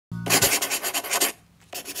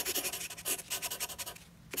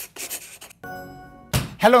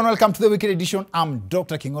Hello and welcome to the Weekend Edition. I'm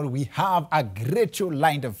Dr. Kingol. We have a great show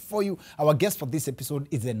lined up for you. Our guest for this episode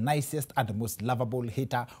is the nicest and the most lovable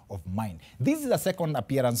hater of mine. This is her second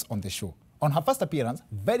appearance on the show. On her first appearance,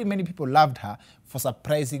 very many people loved her for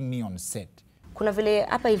surprising me on set. Kuna vile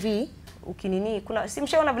hapa hivi ukinini kuna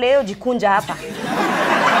simshaona vile yeye jikunja hapa.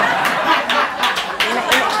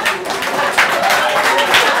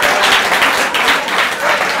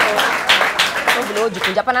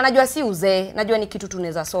 Hapana, najua si uzee, najua ni kitu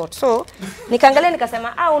tunaweza sort. So, nikaangalia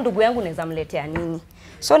nikasema, ndugu yangu naweza mletea nini?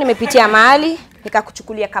 So, nimepitia mahali,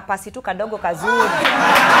 nikakuchukulia kapasi tu kadogo kazuri.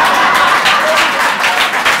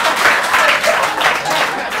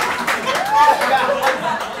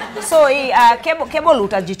 So, cable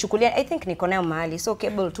utajichukulia, I think niko nayo mahali. So,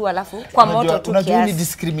 cable tu alafu kwa moto tu kiasi. Unajua ni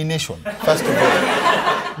discrimination, first of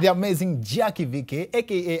all. The amazing Jacky Vike,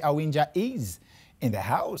 aka Awinja, is in the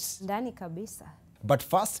house. Ndani kabisa. But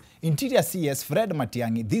first, Interior CS Fred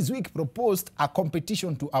Matiang'i this week proposed a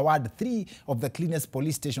competition to award 3 of the cleanest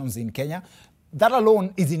police stations in Kenya. That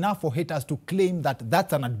alone is enough for haters to claim that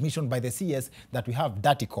that's an admission by the CS that we have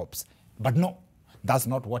dirty cops. But no, that's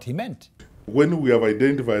not what he meant. When we have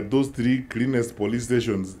identified those 3 cleanest police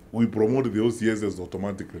stations, we promote the OCSs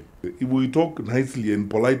automatically. If we talk nicely and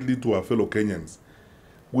politely to our fellow Kenyans,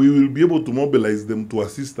 we will be able to mobilize them to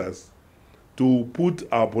assist us to put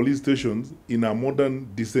our police stations in a modern,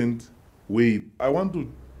 decent way. I want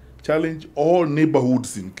to challenge all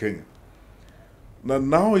neighborhoods in Kenya.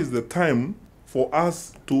 Now is the time for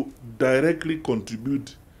us to directly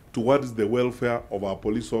contribute towards the welfare of our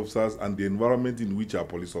police officers and the environment in which our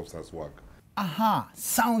police officers work. Aha,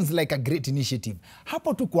 sounds like a great initiative.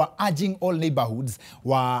 Hapo tu kwa urging all neighborhoods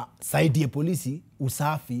wa saidie polisi,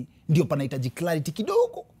 usafi, ndio panahitaji clarity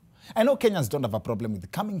kidogo. I know Kenyans don't have a problem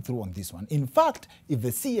with coming through on this one. In fact, if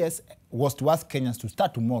the CS was to ask Kenyans to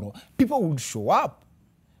start tomorrow, people would show up.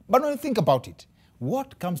 But when you think about it,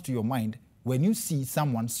 what comes to your mind when you see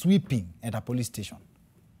someone sweeping at a police station?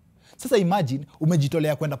 Sasa imagine,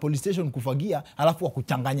 umejitolea kwenda police station kufagia, alafu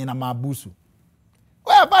wakuchanganye na maabusu.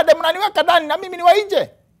 Wewe bade mnaniweka ndani na mimi ni wa nje.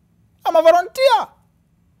 I'm a volunteer.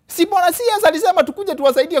 Si bwana CS alisema tukuje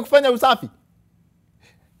tuwasaidie kufanya usafi.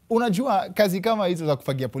 Unajua kazi kama hizo za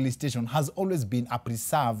kufagia police station has always been a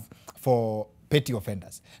preserve for petty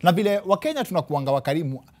offenders. Na vile Wakenya tunakuanga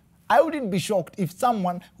wakarimu, I wouldn't be shocked if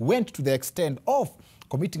someone went to the extent of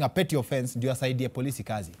committing a petty offense ndio asaidie polisi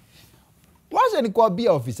kazi. Wacha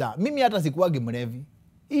nikuambia officer, mimi hata sikuwagi mlevi.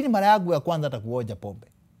 Hii ni mara yangu ya kwanza hata kuoja pombe.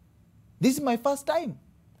 This is my first time.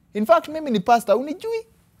 In fact, mimi ni pastor, unijui?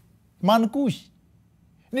 Mankush.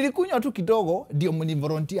 Nilikunywa tu kidogo ndio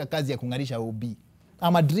mnivolunteer kazi ya kungarisha OB.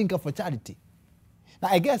 I'm a drinker for charity. Now,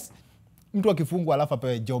 I guess, mtu akifungwa alafu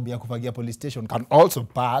apewe job ya kufagia police station can also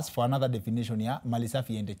pass for another definition ya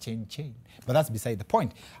malisafi and chain. But that's beside the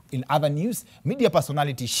point. In other news, media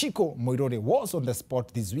personality Shiko Moirore was on the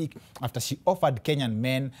spot this week after she offered Kenyan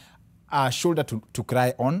men a shoulder to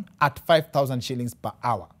cry on at 5,000 shillings per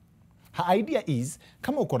hour. Her idea is,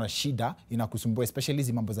 kama uko na shida inakusumbua, especially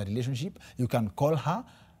hizi mambo za relationship, you can call her,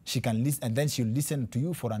 she can listen, and then she'll listen to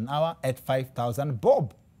you for an hour at 5,000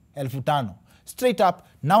 bob. 5,000. Straight up,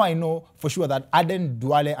 now I know for sure that Aden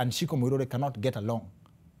Duale and Shiko Moirore cannot get along.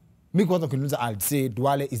 Me kwanza kuniuliza, I'd say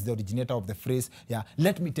Duale is the originator of the phrase, yeah,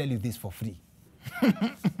 let me tell you this for free.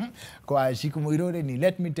 Kwa Shiko Moirore ni,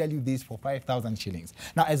 let me tell you this for 5,000 shillings.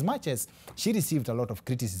 Now, as much as she received a lot of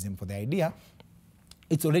criticism for the idea,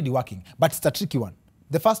 it's already working, but it's a tricky one.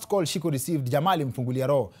 The first call Shiko received, Jamali mfungulia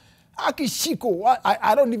roho. Aki Shiko,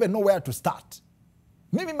 I don't even know where to start.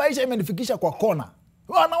 Mimi maisha imenifikisha kwa kona.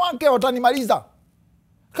 Wanawake watanimaliza.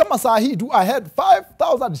 Kama saa hii do I had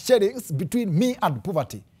 5,000 shillings between me and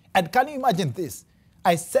poverty. And can you imagine this?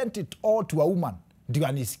 I sent it all to a woman. Ndio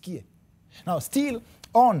anisikie. Now, still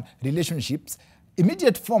on relationships,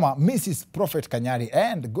 immediate former Mrs. Prophet Kanyari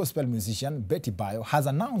and gospel musician Betty Bayo has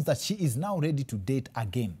announced that she is now ready to date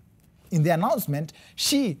again. In the announcement,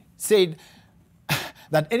 she said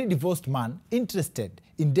that any divorced man interested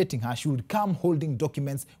in dating her should come holding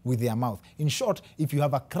documents with their mouth. In short, if you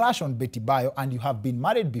have a crush on Betty Bayo and you have been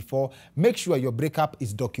married before, make sure your breakup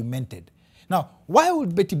is documented. Now, why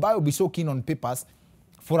would Betty Bayo be so keen on papers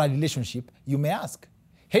for a relationship, you may ask?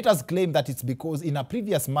 Haters claim that it's because in a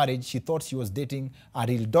previous marriage, she thought she was dating a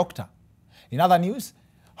real doctor. In other news,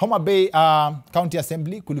 Homa Bay County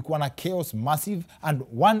Assembly kulikuwa na chaos massive, and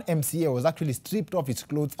one MCA was actually stripped off his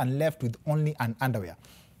clothes and left with only an underwear.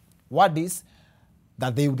 What is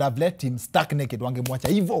that they would have left him stuck naked, wangemwacha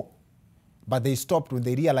hivyo. But they stopped when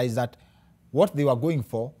they realized that what they were going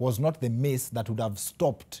for was not the mace that would have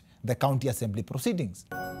stopped the county assembly proceedings.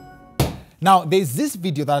 Now, there's this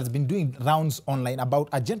video that has been doing rounds online about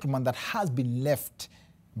a gentleman that has been left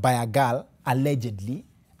by a girl, allegedly,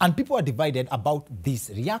 and people are divided about this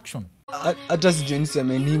reaction. Hata sijui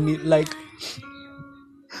niseme nini, like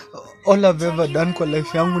all I've ever done kwa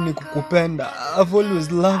life yangu ni kukupenda. I've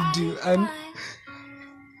always loved you, and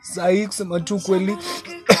sahi kusema tu kweli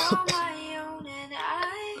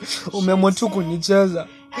umeamua tu kunicheza.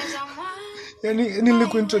 Yani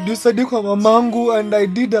nilikuintroduce hadi kwa mamangu and I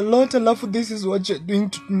did a lot, alafu this is what you're doing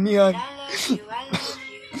to me. And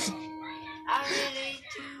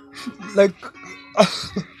like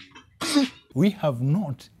We have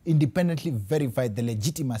not independently verified the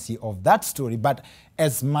legitimacy of that story, but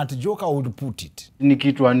as Matt Joker would put it, ni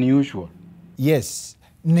kitu unusual. yes,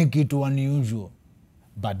 ni kitu unusual.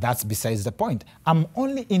 But that's besides the point. I'm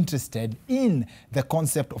only interested in the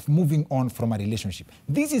concept of moving on from a relationship.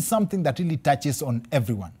 This is something that really touches on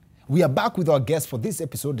everyone. We are back with our guest for this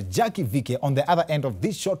episode, Jacky Vike, on the other end of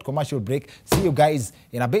this short commercial break. See you guys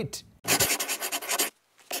in a bit.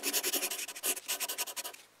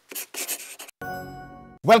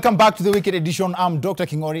 Welcome back to the Wicked Edition. I'm Dr.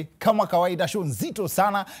 Kingori. Kama kawaida, show nzito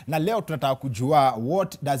sana, na leo tunataka kujua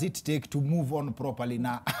what does it take to move on properly.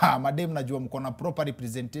 Na madem najua mko na proper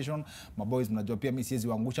representation, maboys mnajua pia mimi siwezi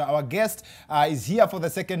waangusha. Our guest is here for the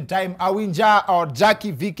second time. Awinja or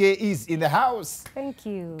Jacky Vike is in the house. Thank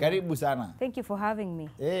you. Karibu sana. Thank you for having me.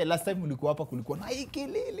 Last time ulikuwa hapa kulikuwa na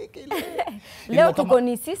kelele. Leo tuko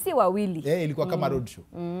ni sisi wawili. Ilikuwa kama road show.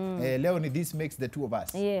 Leo ni this makes the two of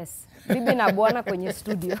us. Yes. Bibi na bwana kwenye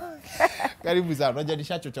studio. Karibu sana. Unajua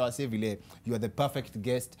nishachocha wase vile you are the perfect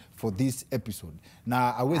guest for this episode.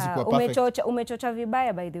 Na hawezi kuwa perfect. Umechocha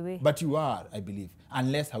vibaya by the way. But you are, I believe.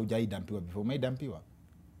 Unless haujai-dampiwa before. Umeidampiwa?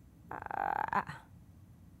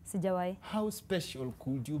 Sijawahi. How special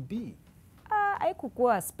could you be?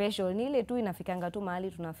 Haikukuwa special. Ni ile tu inafikanga tu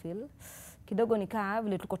mahali tuna feel. Kidogo nikaa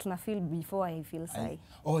vile tuko tuna feel before I feel sai.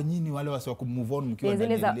 Nyinyi wale wasi wa kumove on mkiwa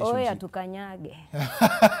ndani ya relationship. Zile za oya tukanyage.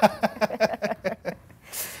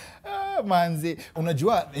 Manzi,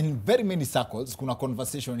 unajua in very many circles kuna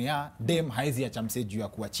conversation ya dem haizi acha mseju ya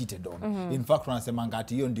kuwa cheated on. In fact wanasema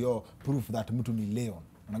ngati hiyo ndio proof that mtu ni Leon.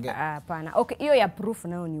 Hapana. Okay, hiyo ya proof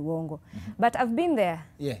nao ni uongo. But I've been there.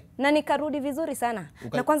 Yeah. Na nikarudi vizuri sana.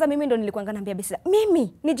 Na kwanza mimi ndo nilikuwa nganaambia besi,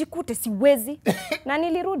 mimi nijikute siwezi. Na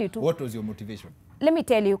nilirudi tu. What was your motivation? Let me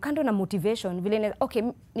tell you, kando na motivation, vile okay,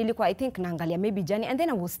 nilikuwa I think naangalia maybe journey, and then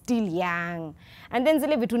I was still young. And then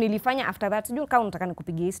zile vitu nilifanya after that, sijui kama unataka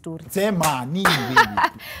nikupigie hii story. Sema nini baby?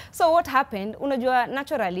 So what happened, unajua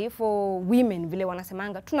naturally for women vile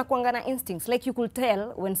wanasemanga, tunakuanga na instincts, like you could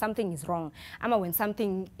tell when something is wrong ama when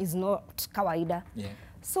something is not kawaida. Yeah.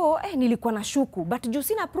 So nilikuwa na shuku, but juu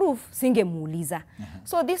sina proof singemuuliza.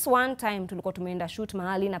 So this one time tulikuwa tumeenda shoot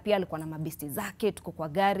mahali na pia alikuwa na mabesti zake, tuko kwa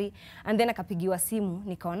gari, and then akapigiwa simu,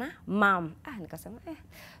 nikaona mom. Nikasema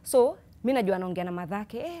so mimi najua anaongea na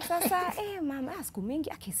madhake. Sasa mama, siku mingi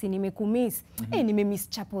akisi nimekumiss. Nimemiss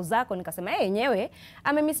chapo zako. Nikasema yenyewe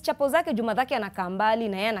amemiss chapo zake juu madhake anakaa mbali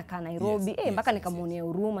na yeye anakaa Nairobi. Mpaka nikamuonea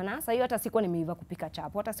huruma, na sasa hiyo hata sikuwa nimeiva kupika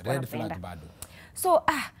chapo, hata sikuwa napenda. So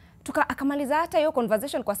akamaliza hata hiyo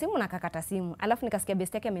conversation kwa simu na akakata simu. Alafu nikasikia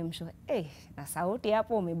best yake amemshow, na sauti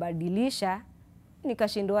hapo umebadilisha.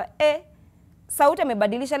 Nikashindwa sauti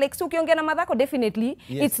amebadilisha, like si ukiongea na madhako definitely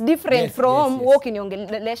it's different from walking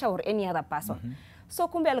ongelesha or any other person. So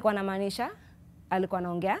kumbe alikuwa anamaanisha, alikuwa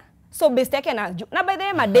anaongea. So best yake na by the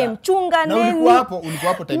way madem chunga neni. Ulikuwa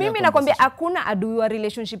hapo time. Mimi nakwambia hakuna adui wa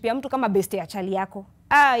relationship ya mtu kama best ya chali yako.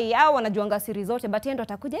 Hao wanajuanga siri zote, but yeye ndo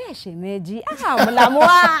atakuja shemeji.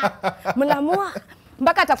 Mlamua.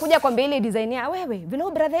 Mpaka atakuja kwambia ile design ya wewe, vile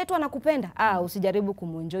brother yetu anakupenda. Usijaribu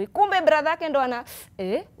kumunjoi. Kumbe brother yake ndo ana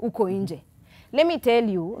uko nje. Let me tell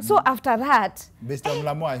you. So after that, best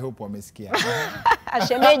mlamua, I hope wamesikia.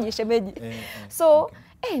 Shemeji. So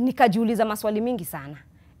nikajiuliza maswali mingi sana.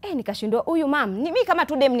 Nikashindwa huyu mam, mimi kama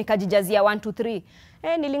tu dem nikajijazia 1 2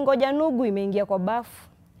 3. Nilingoja nugu imeingia kwa bafu.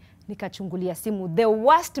 Nikachungulia simu. The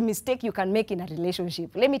worst mistake you can make in a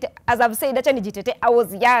relationship. Let me as I've said, acha nijitete. I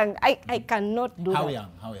was young. I cannot do How that. young?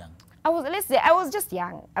 I was just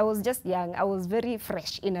young. I was very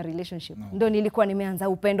fresh in a relationship. Ndo nilikuwa nimeanza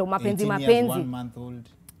upendo, mapenzi. 1 month old.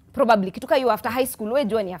 Probably kituka you after high school. Wewe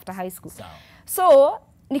jua ni after high school. So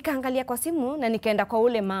nikaangalia kwa simu na nikaenda kwa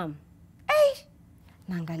ule mam.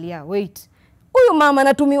 Naangalia, wait. Huyu mama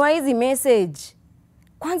anatumiwa hizi message.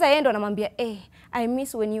 Kwanza yeye ndo anamwambia I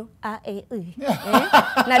miss when you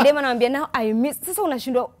na dema anamwambia now I miss. Sasa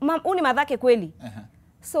unashindwa uni madhake kweli.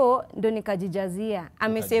 So ndo nikajijazia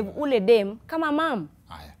amesave ule dem kama mam.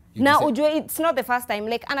 Na ujue it's not the first time,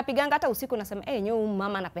 like anapiganga hata usiku nasema nyo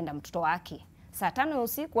mama anapenda mtoto wake. saa 5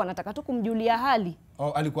 usiku anataka tu kumjulia hali.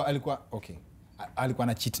 Oh, alikuwa okay. Alikuwa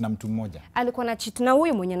na cheat na mtu mmoja. Alikuwa na cheat na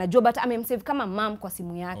huyu mwenye najua but amemsave kama mom kwa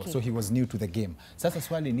simu yake. Oh, so he was new to the game. Sasa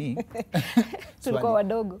swali ni tulikuwa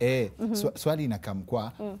wadogo. Swali inakam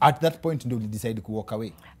kwa at that point ndio decide ku walk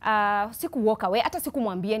away. Siku walk away, hata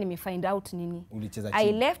sikumwambia find out nini. Ulicheza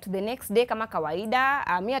I left the next day kama kawaida.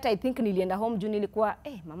 Mimi hata I think nilienda home juu nilikuwa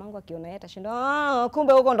mamangu akiona yeye atashinda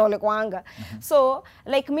kumbe huko ndo ulikuanga. So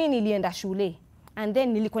like mimi nilienda shule. And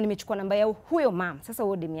then nilikuwa nimechukua namba ya huyo mom, sasa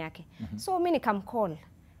huyo demu yake. So mimi nikamcall.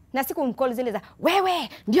 Na sikumcall zile za wewe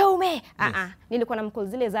ndio ume. Nilikuwa namcall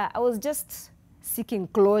zile za I was just seeking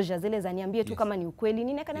closure, zile za niambie tu kama ni ukweli.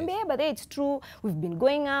 Nini akaniambia but it's true, we've been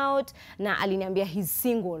going out, na aliniambia he's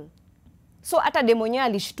single. So hata demu mwenyewe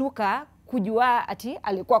alishtuka kujua ati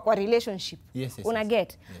alikuwa kwa relationship. Una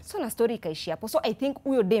get? So na story ikaishi hapo. So I think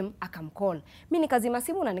huyo dem akamcall. Mimi nikazima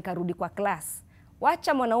simu na nikarudi kwa class.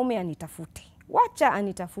 Wacha mwanaume anitafute. Wacha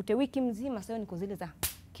anitafute wiki mzima, sasa niko zile za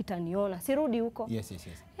kitaniona. Sirudi huko. Yes.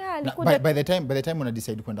 Yeah, by the time una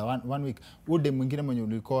decide kwenda one week, ude mwingine mwenye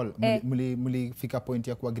ulicall, mlifika point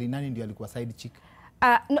ya kuagree nani ndio alikuwa side chick?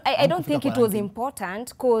 No, I don't think it was important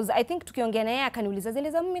because I think tukiongea naye akaniuliza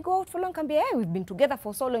zile za go out for long, kambia we've been together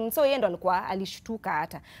for so long. So yeye ndo alikuwa alishtuka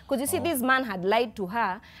hata because you see this man had lied to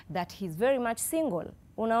her that he's very much single.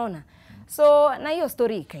 Unaona? So na hiyo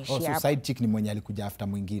story ikaishia hapo. So side chick ni mwenye alikuja after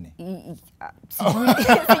mwingine.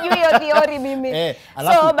 Sijui hiyo theory mimi.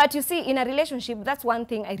 So but you see in a relationship that's one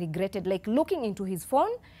thing I regretted, like looking into his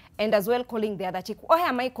phone and as well calling the other chick. Why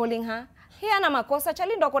am I calling her? Yeye ana makosa,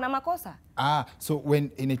 chali ndo kuna makosa. So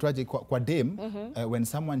when inaitwaje kwa dem, when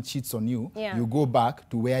someone cheats on you, you go back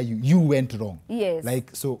to where you went wrong. Yes.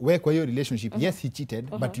 Like so where kwa hiyo relationship, yes he cheated,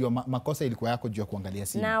 but your makosa ilikuwa yako juu ya kuangalia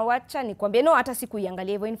simu. Na wacha nikwambie, no hata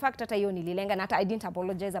sikuiangalia hivyo. In fact hata hiyo nililenga na hata I didn't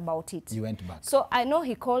apologize about it. You went back. So I know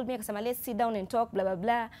he called me akasema let's sit down and talk blah blah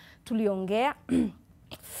blah.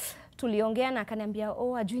 Tuliongea na akaniambia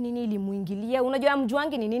ajui nini ilimuingilia. Unajua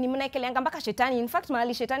mjuangi ni nini mnaekeleanga mpaka shetani. In fact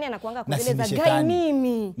mahali shetani anakuanga kueleza gai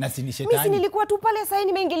mimi. Na si ni shetani. Mimi nilikuwa tu pale sasa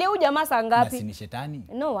nimeingilia huyu jamaa saa ngapi? Na si ni shetani.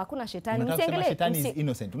 No, hakuna shetani. Msiangalie. Shetani is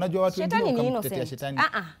innocent. Unajua watu wengine wanatetea shetani.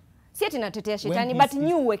 Si ati natetea shetani but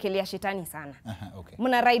new uwekelea shetani sana. Okay.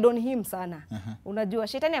 Mna ride on him sana. Unajua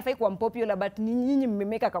shetani hafai kuwa popular but nyinyi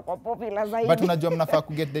mmemeka kwa popular zaidi. But unajua mnafaa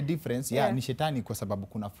ku get the difference. Ni shetani kwa sababu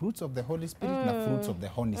kuna fruits of the Holy Spirit na fruits of the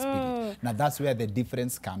Holy Spirit. Na that's where the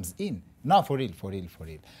difference comes in. No, for real.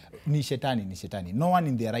 Ni shetani. No one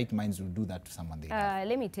in their right minds will do that to someone they love.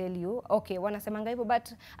 Let me tell you. Okay, wanasemanga hivyo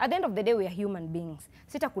but at the end of the day we are human beings.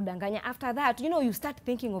 Sitakudanganya. After that, you start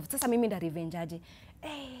thinking of sasa mimi nda revenge aje.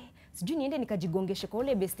 Sijui niende nikajigongeshe kwa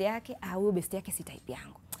ule best yake, huyo best yake si type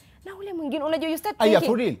yangu. Na ule mwingine unajua you start thinking.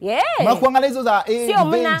 For real? Unakuangalia hizo za sio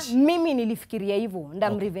mimi nilifikiria hivyo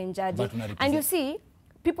ndam revenge aje. And you see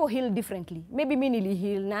people heal differently. Maybe mimi nili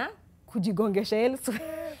heal na kujigongesha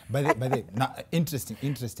elsewhere.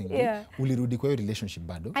 Interestingly, ulirudi kwa hiyo relationship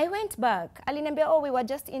bado? I went back. Aliniambia we were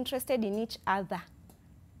just interested in each other.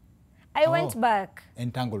 I went back.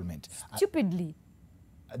 Entanglement. Stupidly.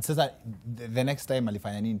 Sasa the next time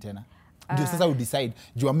alifanya nini tena? Ndio sasa you decide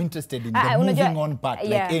you are interested in the moving on part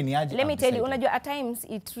like ni aje. Let me tell you, unajua at times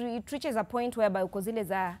it reaches a point whereby uko zile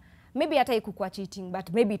za maybe hata ikukuwa cheating but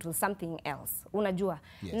maybe it was something else. Unajua?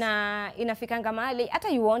 Na inafikanga mahali hata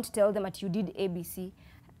you won't tell them that you did ABC.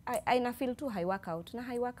 I feel too high workout na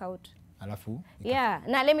high workout. Alafu?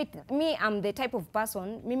 Na me I'm the type of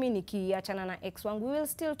person, mimi nikiachana na ex wangu we will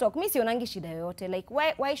still talk. Mimi sionangi shida yoyote. Like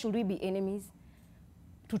why should we be enemies?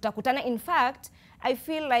 Tutakutana. In fact, I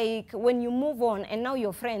feel like when you move on and now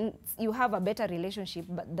you're friends, you have a better relationship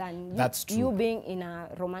than you being in a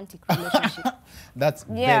romantic relationship. That's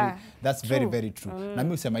very true. Na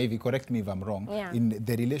mimi usema hivi, correct me if I'm wrong, in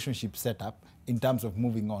the relationship setup, in terms of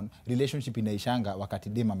moving on, relationship inaishanga wakati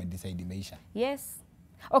dem amedecide imeisha. Yes.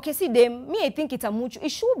 Okay, see dem, me I think it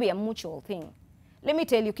should be a mutual thing. Let me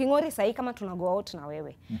tell you, Kingori sahi kama tuna go out na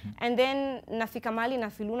wewe. And then nafika mahali na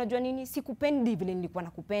feel unajua nini, sikupendi vile nilikuwa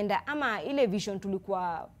nakupenda ama ile vision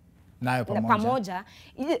tulikuwa nayo pamoja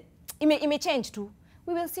ime change tu.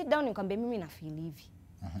 We will sit down nikwambie mimi na feel hivi.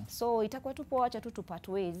 So itakuwa tu poa, acha tu to part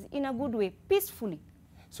ways in a good way, peacefully.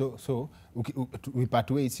 So we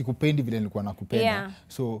part ways, sikupendi vile nilikuwa nakupenda.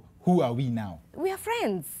 So who are we now? We are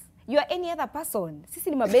friends. You are any other person. Sisi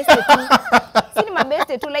ni mabeste tu. Sisi ni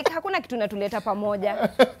mabeste tu, like hakuna kitu natuleta pamoja.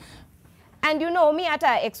 And me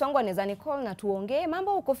hata ex wangu anaweza ni call na tuongee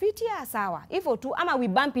mambo uko fiti sawa. Hivyo tu ama we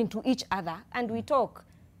bump into each other and we talk.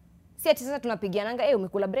 Si ati sasa tunapigiananga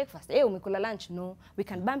umekula breakfast, umekula lunch. No, we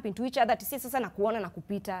can bump into each other. Si sasa na kuona na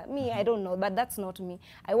kupita. Me, I don't know, but that's not me.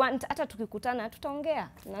 I want hata tukikutana tutaongea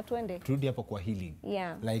na tuende. Turudi hapo kwa healing.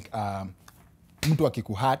 Yeah. Like mtu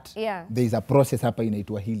akikuhurt, Yeah. there is a process hapa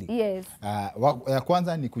inaitwa healing. Yes. Ya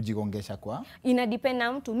kwanza ni kujigongesha kwa. Ina depend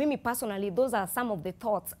na mtu. Mimi personally, those are some of the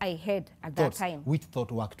thoughts I had at that time. Which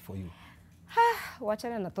thought worked for you?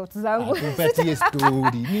 Wachana na thoughts zangu. Tupatie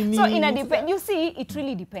story. Nini? So ina depend. You see, it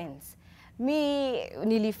really depends. Me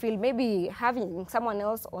nili feel maybe having someone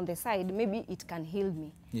else on the side, maybe it can heal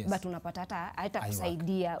me. Yes. But unapata hata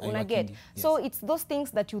kusaidia. I Una work get. yes. So it's those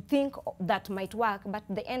things that you think that might work, but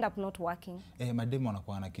they end up not working. Madem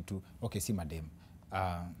wanakuwa na kitu. Okay, si madem.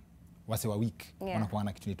 Wase wa week wanakuwa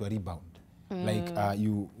na kitu inaitwa rebound. Like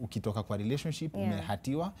you ukitoka kwa relationship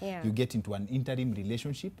umehatiwa, you get into an interim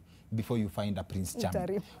relationship before you find a prince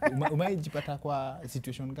charming. Umejipata kwa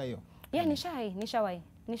situation kayo? Yeah,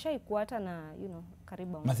 nishai kuata na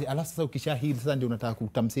karibu. Masi alafu sasa ukisha heal sasa ndio unataka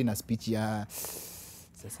kutamsei na speech ya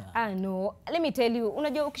sasa. No, let me tell you,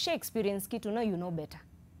 unajua ukisha experience kitu now you know better.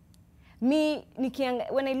 Me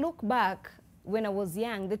when I look back when I was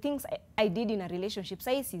young, the things I did in a relationship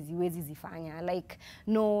sai siziwezi zifanya. Like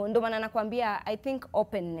no, ndo maana nakwambia I think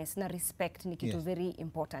openness na respect ni kitu very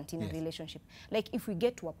important in a relationship. Like if we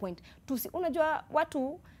get to a point unajua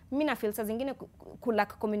watu mimi na feel saa zingine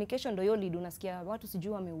lack communication ndio lead, unasikia watu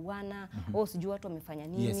sijui wameuana au sijui watu wamefanya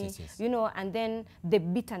nini. You know, and then the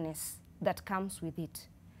bitterness that comes with it.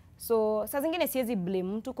 So saa zingine siwezi blame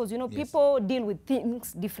mtu because people deal with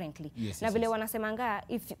things differently. Na vile wanasemanga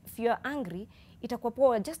if you are angry itakuwa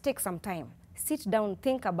poa, just take some time, sit down,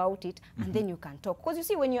 think about it and then you can talk, because you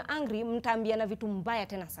see when you're angry mtaambiana vitu mbaya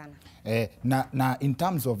tena sana. Na in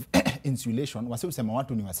terms of insulation wasi usema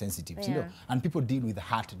watu ni sensitive, sio? And people deal with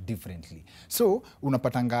heart differently. So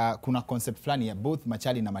unapatanga kuna concept flani ya both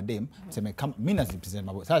machali na madem, sema kama mimi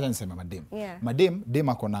nasema sasa nisema madem. Madem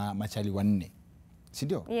akona machali wanne.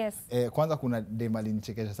 Sindio? Yes. Kwanza kuna dem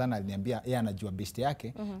alinichekesha sana, aliniambia yeye anajua best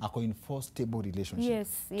yake ako in four stable relationship.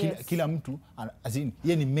 Kila mtu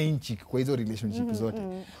yeye ni main chick kwa hizo relationship zote.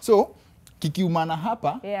 So kikiumana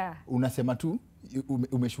hapa unasema tu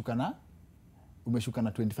umeshuka na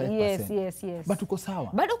 25%. Yes. But uko sawa.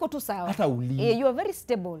 Bado uko tu sawa. Hata you are very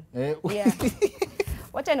stable.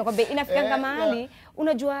 Wacha nikwambie inafikanga mahali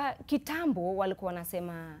unajua kitambo walikuwa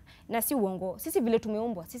wanasema na si uongo, sisi vile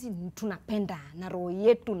tumeumbwa sisi tunapenda na roho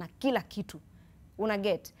yetu na kila kitu, una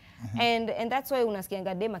get. And that's why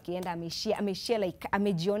unasikianga dem akienda ameshia like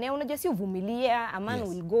amejionea, unajua si uvumilia, a man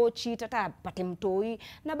will go cheat hata apate mtoi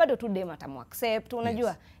na bado tu dem atamuaccept,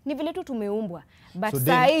 unajua ni vile tu tumeumbwa. But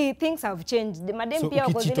sai things have changed. Madem pia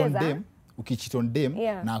wako zile za ukicheat on dem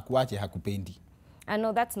na akuache hakupendi.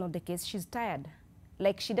 No, that's not the case. She's tired.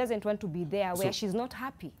 Like she doesn't want to be there where she's not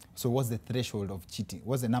happy. So what's the threshold of cheating?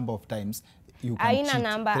 What's the number of times you can cheat?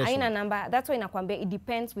 Aina number. That's why nakwambia it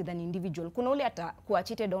depends with an individual. Kuna ule atakuwa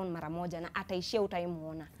cheated on mara moja na ataishia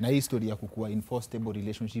utaimuona. Na hii story ya kukua in four stable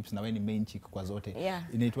relationships na wewe ni main chick kwa zote.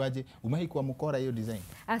 Inaitwaje? Umewahi kuwa mkora hiyo design?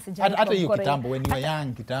 Hata hiyo kitambo when you were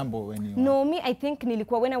young, No, me I think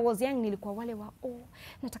nilikuwa when I was young nilikuwa wale wa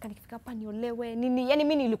nataka nikifika hapa niolewe. Nini? Yani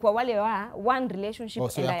mimi nilikuwa wale wa one relationship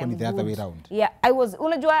and I am good. The other way around. Yeah, I was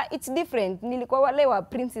unajua it's different. Nilikuwa wale wa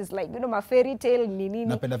princess like my fairy tale nini.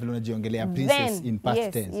 Napenda vile unajiongelea princess in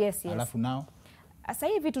past tense. Yes. Alafu now sasa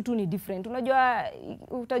hivi vitu tu ni different. Unajua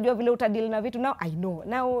utajua vile utadeal na vitu now. I know.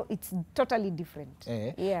 Now it's totally different.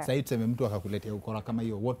 Sasa hivi tuseme mtu akakuletea ukora kama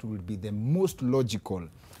hiyo, what will be the most logical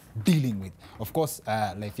dealing with? Of course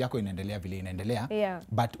life yako inaendelea vile inaendelea,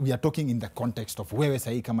 but we are talking in the context of wewe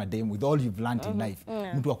sahi kama dem with all you've learned in life.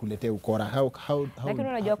 Mtu akuletea ukora how lakini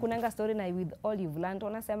unajua kunanga story na with all you've learned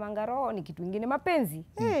unasema ngaro ni kitu kingine mapenzi.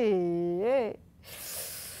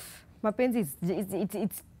 Mapenzi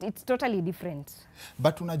it's totally different.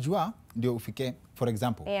 But unajua ndio ufike for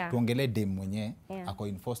example tuongelee dem mwenye ako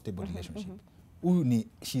in four stable relationship. Huyu ni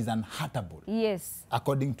she's unhurtable. Yes.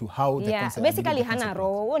 According to how the concept. Basically hana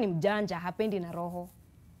roho, huyo ni mjanja, hapendi na roho.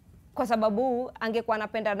 Kwa sababu angekuwa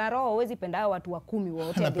anapenda na roho, huwezi penda watu wa 10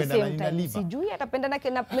 wote at the same time. Sijui atapenda na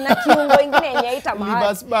kiungo ingine yenye haita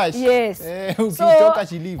mahali. Yes. Ukichoka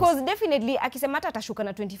she leaves. Because definitely akisema hata atashuka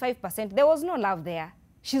na 25%, there was no love there.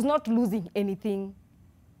 She's not losing anything.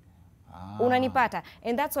 Unanipata?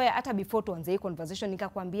 And that's why hata before tuanze hii conversation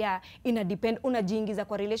nikakwambia ina depend unajiingiza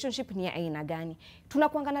kwa relationship ni aina gani.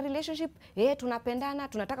 Tunakuanga na relationship, tunapendana,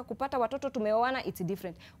 tunataka kupata watoto, tumeoana, it's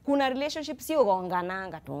different. Kuna relationship sio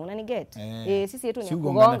gongananga tu, unaniget? Sisi yetu ni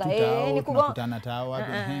kugonga, ni kugongana tawa.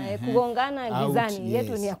 Kugongana gizani,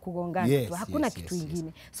 yetu ni ya kugongana tu. Hakuna kitu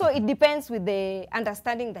kingine. So it depends with the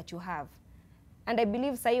understanding that you have. And I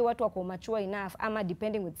believe sahi watu wako mature enough ama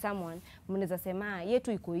depending with someone mnaweza sema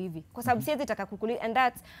yetu iko hivi. Kwa sababu siwezi taka kukuli and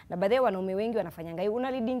that's na baadhi ya wanaume wengi wanafanyanga hivi.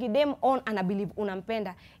 Una leading them on and believe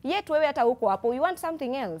unampenda. Yetu wewe hata huko hapo you want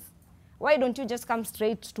something else. Why don't you just come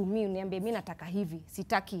straight to me uniambie mimi nataka hivi.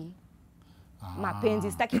 Sitaki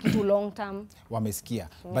mapenzi, sitaki kitu long term. Wamesikia.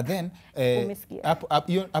 But then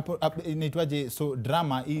hapo inaitwaje, so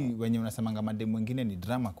drama hii wenye unasemanga madem wengine ni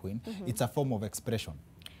drama queen, it's a form of expression.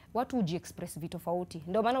 Watu uji-express vitu tofauti.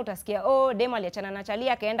 Ndio maana utasikia dem aliachana na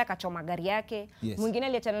chalia akaenda kachoma gari yake. Mwingine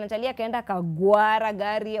aliachana na chalia akaenda kagwara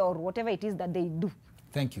gari or whatever it is that they do.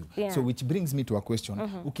 Thank you. So which brings me to a question.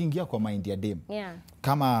 Ukiingia kwa mind ya dem.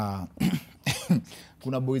 Kama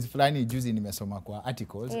kuna boys fulani juzi nimesoma kwa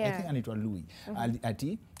articles, I think anaitwa Louis.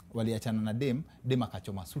 Ati waliachana na dem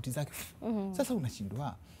akachoma suti zake. Sasa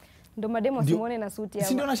unashindwa. Ndo mademo simuone na suti hapo.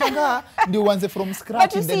 Si ndio nashangaa ndio uanze from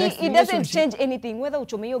scratch in the next relationship. It doesn't change anything whether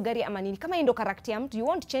uchome hiyo gari ama nini. Kama ndio character ya mtu you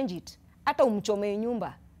won't change it. Hata umchome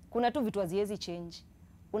nyumba. Kuna tu vitu haziwezi change.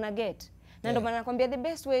 Una get? Na ndio maana nakwambia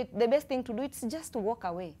the best thing to do it's just to walk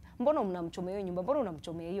away. Mbona mnamchomea hiyo nyumba? Mbona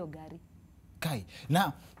unamchomea hiyo gari? Kai.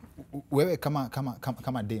 Na wewe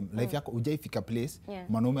kama dem life yako hujaifika place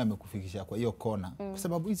mwanaume amekufikisha kwa hiyo kona kwa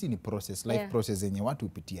sababu hizi ni process life process zenye watu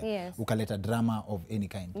hupitia ukaleta drama of any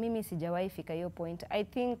kind. Mimi sijawahi fika hiyo point. I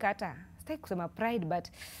think hata sitaki kusema pride but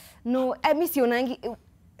no I miss sionangi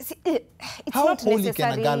it's how not holy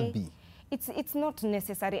necessary. Can a girl be? It's not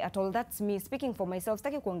necessary at all. That's me speaking for myself.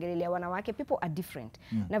 Sitaki kuongelelea wanawake, people are different.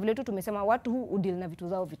 Na vile tu tumesema watu udil na vitu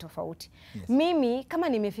zao vitofauti. Mimi kama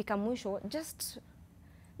nimefika mwisho just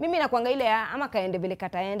mimi nakuanga ile ya ama kaende vile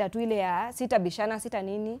kataenda tu ile ya sita bishana sita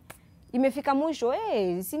nini. Imefika mwisho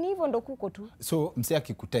si ni hivyo ndo kuko tu. So msee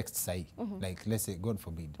akikutext sahi like let's say God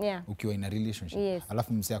forbid ukiwa in a relationship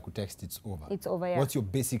alafu msee akutext it's over. What's your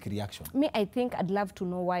basic reaction? Me I think I'd love to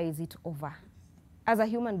know why is it over. As a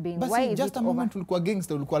human being, but why is just it a moment ulikuwa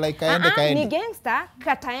gangster ulikuwa like kaende ni gangster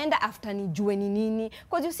kataenda after nijue ni nini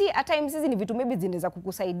because you see at times hizi ni vitu maybe zinaweza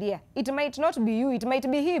kukusaidia. It might not be you, it might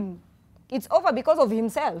be him. It's over because of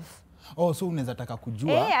himself. Oh, so unaweza taka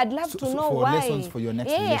kujua. I'd love to know for why. Lessons for your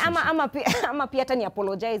next relationship. Ama pia hata ni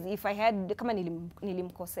apologize if I had kama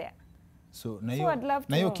nilimkosea. So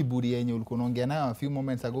na hiyo kiburi yenye ulikuwa unaongea nayo a few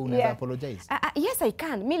moments ago unaweza apologize. Yes I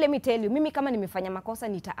can. Let me tell you, mimi kama nimefanya makosa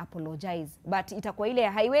nita apologize but itakuwa ile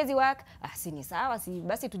haiwezi work. Si ni sawa, si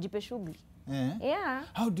basi tujipe shughuli.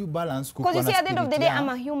 How do you balance because you see at the end of the day I'm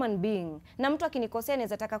a human being. Na mtu akinikosea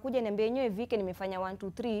naweza taka kuja niambie yenyewe Vike nimefanya 1 2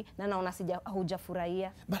 3 na naona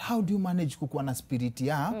hujafurahia. But how do you manage kukuwa na spirit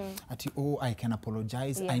ya ati I can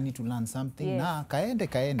apologize, I need to learn something. Na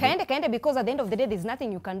kaende because at the end of the day there's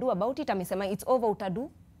nothing you can do about it. Amesema it's over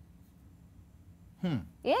utadu.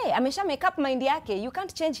 Amesha make up mind yake. You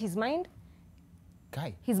can't change his mind.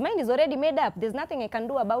 Kai. His mind is already made up. There's nothing I can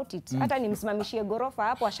do about it. Hata nimsimamishie gorofa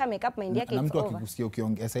hapo asha make up mind yake. Na mtu akikusikia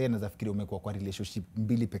ukiongea sasa anaweza fikiri umekuwa kwa relationship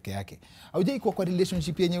mbili peke yake. Haujai kuwa kwa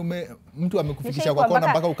relationship yenye mtu amekufikisha kwa kona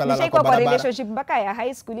mpaka ukalala kwa barabara. Kwa relationship mpaka ya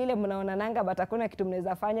high school ile mnaona nanga but hakuna kitu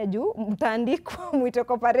mnaweza fanya juu mtaandikwa mwite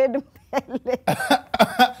kwa parade mbele.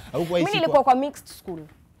 Mimi nilikuwa kwa mixed school.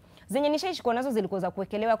 Zenye nishaishi kwa nazo zilikuwa za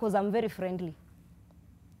kuwekelewa because I'm very friendly.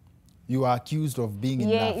 You are accused of being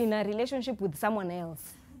in a relationship with someone else.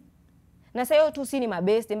 Na sayo tu si ni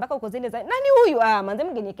mabeste mpaka uko zile za nani huyu manze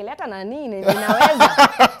mngeniekelea hata nani ninaweza.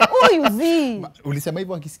 Huyu zi. Ulisema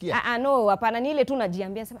hivyo akisikia? No, hapana ni ile tu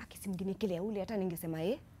najiambia sema akisimgeniekelea ule hata ningesema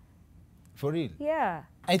For real? Yeah.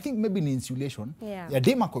 I think maybe ni insulation. Ya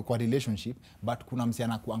dema kwa relationship but kuna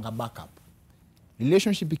msichana kuanga backup.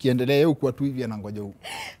 Relationship ikiendelea yeye kwa tu hivi anangoja huko.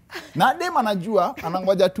 Na dem anajua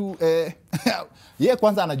anangoja tu yeye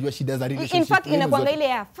kwanza anajua shida za relationship. In fact inakuanga ile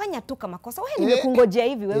ya fanya tu kama kosa wewe nimekungojea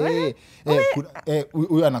hivi wewe.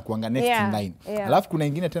 Huyo anakuanga next in line. Alafu kuna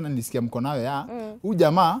nyingine tena nilisikia mko nayo huyu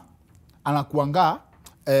jamaa anakuanga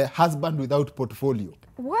husband without portfolio.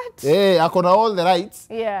 What? Ako na all the rights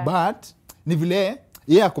but ni vile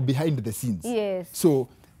yeye ako behind the scenes. So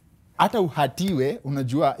hata uhatiwe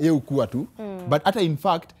unajua yeye ukua tu but hata in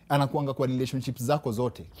fact anakuanga kwa relationships zako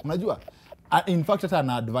zote unajua in fact hata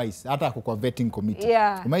ana advice hata ako kwa vetting committee.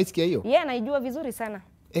 Umeisikia hiyo? Naijua vizuri sana.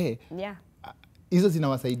 Hizo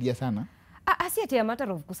zinawasaidia sana. Asiati a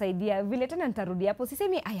matter of kusaidia vile tena nitarudi hapo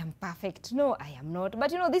sisemi I am perfect, no I am not,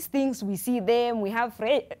 but you know these things we see them, we have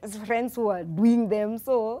friends who are doing them.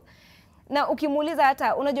 So na ukimuuliza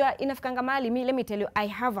hata unajua inafikanga mahali let me tell you I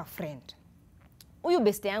have a friend. Huyu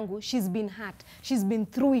beste yangu she's been hurt, she's been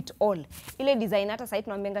through it all. Ile design hata sasa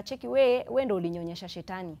tunamwambia cheki wewe ndio ulinyonyesha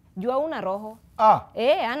shetani. Jua una roho.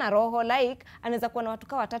 Ana roho like anaweza kuwa na watu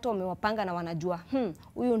kama watatu wamewapanga na wanajua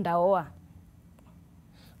huyu ndaoa.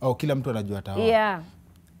 Oh, kila mtu anajua ataoa. Yeah.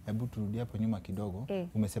 Hebu turudi hapo nyuma kidogo.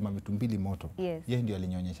 Umesema vitu mbili moto. Yes. Yeye ndio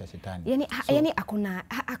alinyonyesha shetani. Yani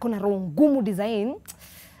akona roho ngumu design.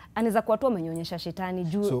 Anaweza kuwa tu amenyonyesha shetani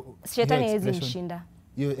juu shetani hawezi mshinda.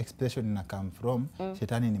 Hiyo expression ina come from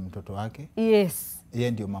shetani ni mtoto wake. Yes.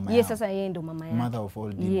 Yeye ndio mama yake. yake. Yes, sasa yeye ndio mama yake. Mother of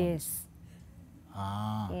all demons. Yes.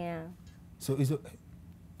 Yeah. So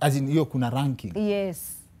as in hiyo kuna ranking.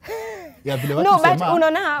 Yes. Ya vile watu sema,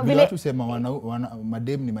 unaona vile watu sema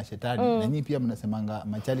madem ni mashetani na nyinyi pia mnasemanga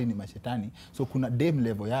machali ni mashetani. So kuna dem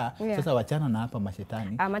level ya sasa wachana na hapa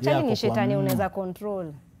mashetani. Machali ni shetani unaweza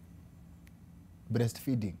control.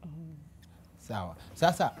 Breastfeeding. Sawa.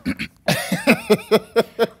 Sasa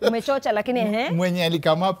umechocha lakini mwenye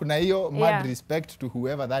alikama up na hiyo mad respect to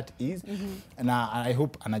whoever that is. Na I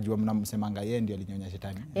hope anajua mnamsemanga yeye ndio alinyonya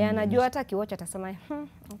shetani. Anajua hata kiwocha atasema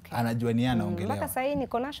okay. Anajua ni anaongelea. Mpaka sasa hii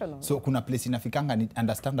niko national. So kuna place inafikanga ni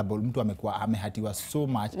understandable mtu amekuwa amehatiwa so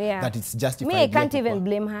much that it's justified. Me I can't even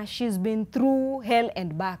blame her. She's been through hell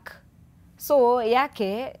and back. So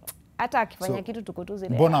yake hata akifanya kitu tuko tu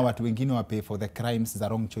zile. Mbona watu wengine wa pay for the crimes the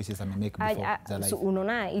wrong choices ame make before the life? So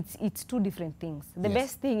unaona it's two different things. The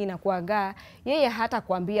best thing inakuaga yeye hata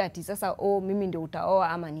kuambia ati sasa mimi ndio utaoa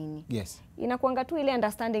ama nini. Yes. Inakuanga tu ile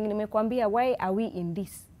understanding nimekuambia why are we in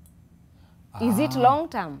this? Is it long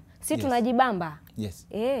term? Si tunajibamba. Yes.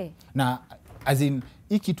 Na as in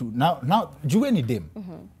ikitu now jueni dem.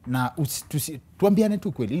 Na tuambiane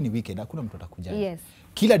tu kweli hii ni weekend hakuna mtu atakuja. Yes.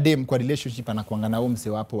 Kila dem kwa relationship anakuanga na mse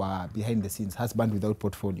wapo wa behind the scenes husband without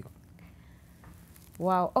portfolio.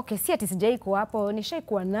 Wow, okay, si ati sijaiko hapo,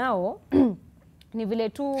 nishaikuwa nao. Ni vile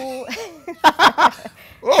tu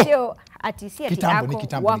sio ati si ati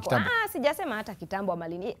kitambo. Sijasema hata kitambo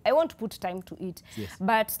amalini. I want to put time to it.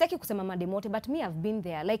 But sitaki kusema mademote, but me I've been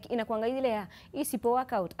there. Like inakuanga ile ya isipo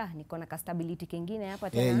work out, niko na stability kingine hapa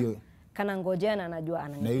tena. Kana ngojea na anajua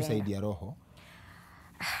ananipenda. Na hiyo saidi ya roho.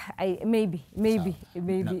 Maybe.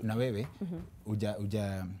 Na wewe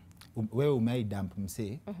wewe umeidump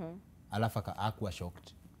msee alafu akakuwa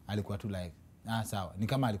shocked. Alikuwa tu like sawa. Ni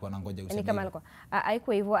kama alikuwa anangoja useme. Ni kama alikuwa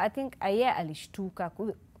haikuwa hivyo. I think yeye alishtuka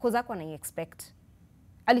cause hakuwa na expect.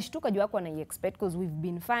 Alishtuka juu hakuwa na expect cause we've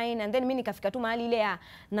been fine and then mimi nikafika tu mahali ile ya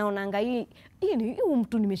naonanga hii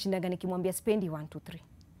mtu nimeshindaga nikimwambia spendi 1 2 3.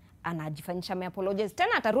 Anajifanyisha me apologize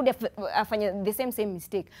tena atarudi afanye the same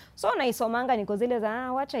mistake. So naisomanga niko zile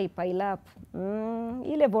za wacha ipile up.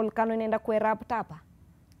 Ile volcano inaenda kuerupt hapa.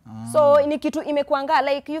 So ni kitu imekuanga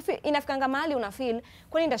like you feel inafikanga mahali una feel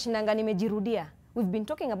kwani ndashindanga nimejirudia. We've been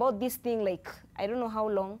talking about this thing like I don't know how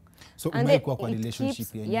long. So umekuwa kwa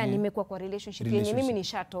relationship yenyewe. Yeah, nimekuwa kwa relationship yenyewe mimi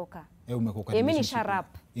nishatoka. Umekuwa kwa relationship. Mimi nisharap.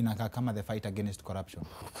 Inakaa kama the fight against corruption.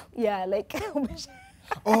 Yeah, like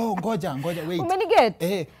ngoja wait.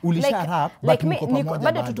 Umeniget? Ulisha rap but mko pamoja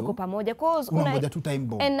bado tuko pamoja cause unangoja tu time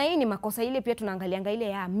bomb. And na hii ni makosa ile pia tunaangalianga ile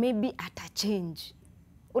ya maybe ata change.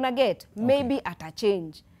 Una get? Maybe ata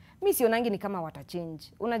change. Mimi sionangi ni kama wata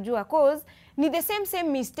change. Unajua cause ni the same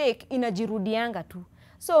mistake inajirudianga tu.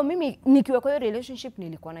 So mimi nikiwa kwa hiyo relationship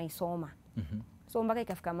nilikuwa naisoma. So mpaka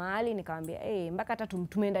ikafika mahali nikamwambia mpaka hata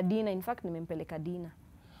tumeenda dinner, in fact nimempeleka dinner.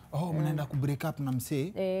 Mnaenda ku break up na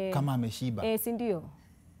msee kama ameshiba. Si ndio?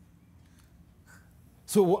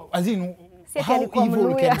 So as in how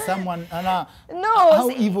evil can someone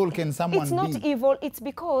how evil can someone be? It's not evil, it's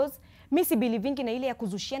because mimi si believing na ile ya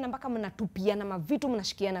kuzushiana mpaka mnatupiana mavitu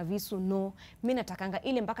mnashikiana visu. No, mimi natakanga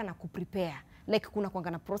ile mpaka na kuprepare. Like kuna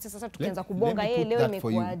kwanga na process sasa tukianza kubonga leo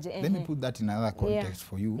imekuaje. Let me put that in another context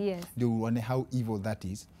for you. Ndio uone how evil that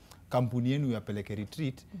is. Kampuni yenu yapeleke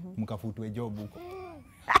retreat mkafutwe job huko.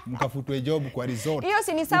 Mkafutwe job kwa resort. Hiyo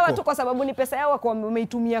si ni sawa tu kwa sababu ni pesa yao kwa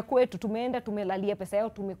umeitumia kwetu. Tumeenda tumelalia pesa yao,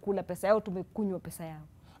 tumekula pesa yao, tumekunywa pesa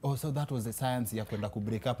yao. So that was the science ya kwenda ku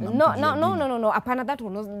break up na mtu. No. Hapana,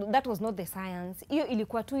 that was not the science. Hiyo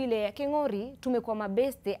ilikuwa tu ile ya kingori tumekuwa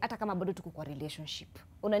mabeste hata kama bado tuko kwa relationship.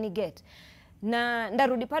 Unani get? Na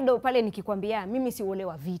ndarudi pale nikikwambia mimi si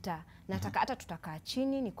olewa vita. Nataka hata tutakaa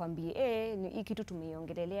chini nikwambie hii kitu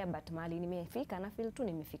tumeiongelelea but mali nimefika na feel tu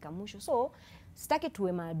nimefika mwisho. So sitaki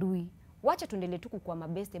tuwe maadui. Wacha tuendelee tu kwa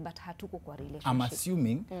mabeste but hatuko kwa relationship.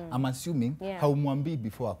 I'm assuming haumwambii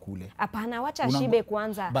before akule. Hapana, wacha shibe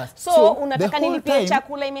kwanza. So unataka nilipie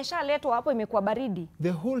chakula imeshaletwa hapo imekuwa baridi.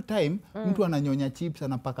 The whole time mtu ananyonya chips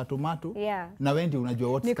anapaka tomato na wewe ndio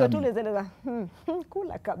unajua what's coming. Niko tu zile za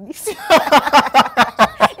kula kabisa.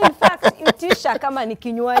 In fact, itisha kama ni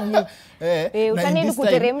kinywaji. Utanidi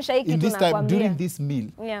kuteremsha hiki tunakwambia. During this meal,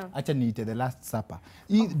 acha niite the last supper.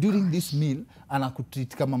 During this meal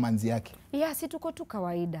anakutreat kama manzi yake. Si tuko tu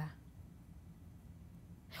kawaida.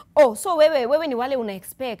 So wewe ni wale una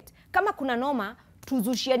expect kama kuna noma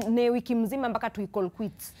tuzushia ne wiki mzima mpaka tuicall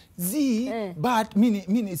quits. But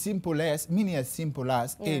mini as simple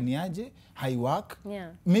as ni aje high work.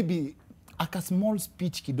 Maybe a small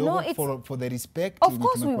speech kidogo for the respect. Of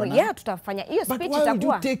course we will. Tutafanya hiyo speech itakuwa. But why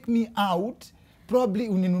would you take me out? Probably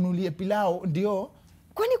uninunulie pilao ndio.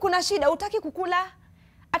 Kwani kuna shida utaki kukula?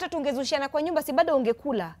 Hata tungezushiana kwa nyumba si bado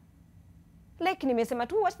ungekula. Like nimesema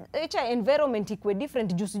tu acha environment ikwe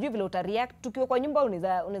different juu sijui vile utareact. Tukiwa kwa nyumba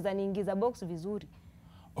unaweza niingiza box vizuri.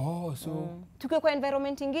 Tukiwa kwa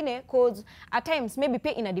environment ingine cause at times maybe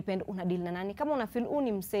pay ina depend una deal na nani. Kama una feel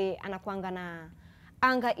uni mse anakuanga na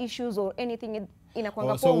anger issues or anything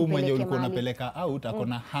inakuanga so mwenye ulikuwa unapeleka out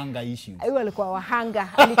akona hunger issues. Ayo alikuwa wahanga,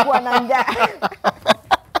 alikuwa na njaa.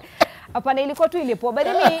 Hapana ilikuwa tu ile poa. But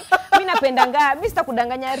mimi napendanga, mimi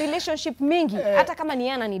sitakudanganya relationship mingi hata kama ni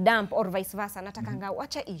yana ni dump or vice versa natakanga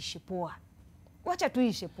acha iishi poa. Wacha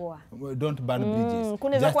tuishi poa. Don't burn bridges.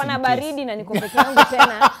 Kunaweza kuwa na baridi na niko peke yangu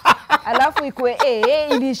tena. Alafu ikue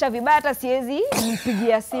iliisha vibaya hata siwezi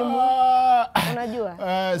mpigia simu.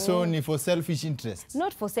 Unajua? So ni for selfish interest.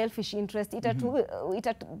 Not for selfish interest. Ita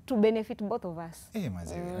to benefit both of us.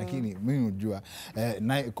 Mazee, lakini mimi unajua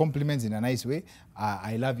compliments in a nice way.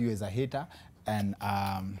 I love you as a hater and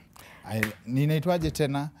ninaitwaje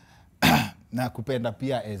tena na kupenda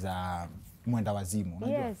pia as a mwenda wazimu,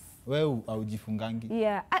 unajua? Yes. Wewe haujifungangi.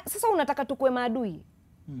 Sasa unataka tukue maadui?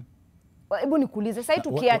 Hebu nikuulize, sasa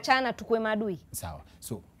tukiachana tukue maadui? Sawa.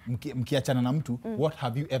 So mkiachana na mtu, what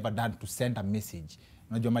have you ever done to send a message?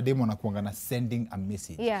 Unajua mademo wanakuanga na sending a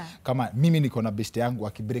message. Kama mimi niko na best yangu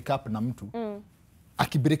akibreak up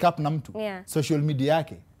na mtu, social media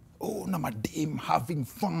yake, na madem having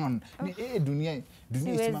fun. Dunia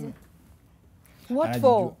isimame. What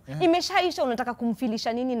for? Imeshaisha, unataka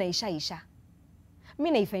kumfilisha nini na ishaisha?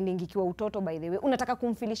 Mimi naifindingi kiwa utoto by the way. Unataka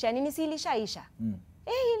kumfilisha nini si ilishaisha?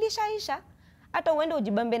 Ilishaisha. Hata uende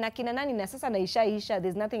ujibambe na kina nani na sasa naishaisha.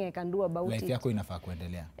 There's nothing I can do about it. Life yako inafaa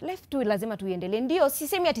kuendelea. Life tu lazima tuiendelee. Ndio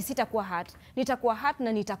sisemi ati sitakuwa hurt. Nitakuwa hurt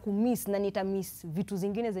na nitakumiss na nitamiss vitu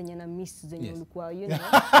zingine zenye na miss zenye ulikuwa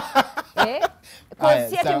kwa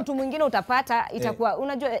si ati mtu mwingine utapata itakuwa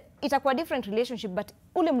unajua itakuwa different relationship but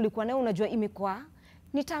ule mlikuwa naye unajua imekuwa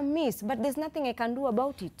nitamiss but there's nothing I can do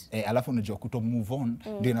about it. Alafu unajua kuto move on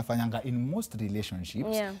ndio inafanyanga in most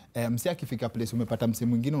relationships. Msi akifika place umepata mse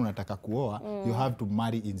mwingine unataka kuoa, you have to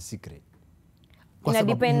marry in secret. Ina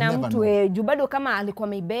depend na mtu juu bado kama alikuwa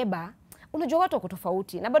ameibeba, unajua watu wako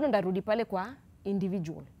tofauti na bado ndarudi pale kwa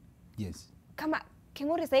individual. Kama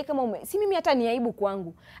Kingori sasa kama si mimi hata ni aibu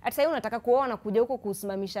kwangu. Hata sasa unataka kuoa na kuja huko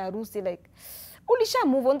kusimamisha harusi like ulisha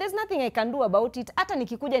move on, there's nothing I can do about it. Hata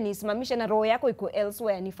nikikuja nisimamishe na roho yako iko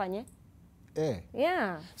elsewhere nifanye.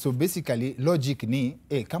 So basically logic ni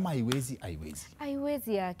kama haiwezi.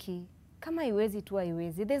 Haiwezi yaki. Kama haiwezi tu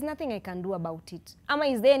haiwezi. There's nothing I can do about it. Ama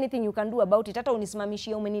is there anything you can do about it? Hata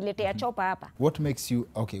unisimamishie umeniletea chopa hapa. What makes you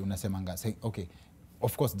unasemanga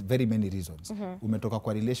of course very many reasons. Umetoka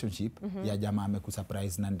kwa relationship ya jamaa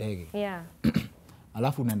amekusurprise na ndege.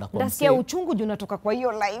 Alafu unaenda kwa mse. Nasikia uchungu juu unatoka kwa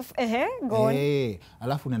hiyo life. Go on.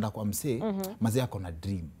 Alafu unaenda kwa mse, mzee yako na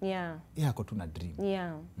dream. Yeye ako tu na dream.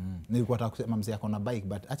 Nilikuwa nataka kusema mzee yako na bike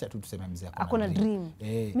but acha tu tuseme mzee yako na dream.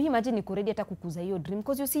 Mimi imagine niko ready hata kukuza hiyo dream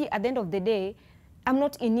because you see at the end of the day I'm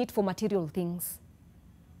not in it for material things.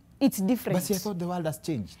 It's different. But I thought the world has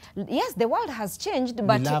changed. Yes, the world has changed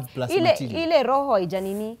but ile roho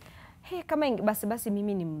ijanini. Kama basi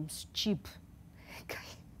mimi ni cheap.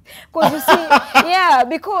 Because you see,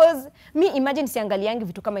 because me imagine siangaliangi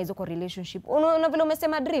vitu kama hizo kwa relationship. Una vile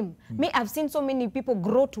umesema dream. Me I've seen so many people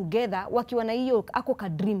grow together wakiwa na hiyo ako ka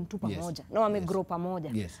dream tu pamoja. Na wame grow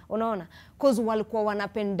pamoja. Unaona? Because walikuwa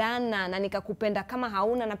wanapendana na nikakupenda kama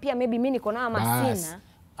hauna na pia maybe mimi niko na ama sina.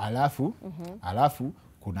 Alafu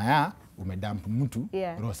kuna umedump mtu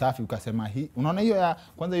roho safi ukasema unaona hiyo ya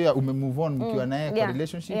kwanza hiyo ume move on mkiwa naye kwa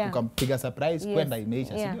relationship ukampiga surprise kwenda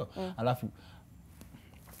imeisha si ndio?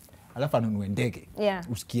 Alafu anunue ndege.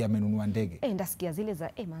 Usikia amenunua ndege. Ndasikia zile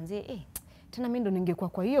za manze tena mimi ndo ningekuwa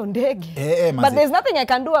kwa hiyo ndege. But there's nothing I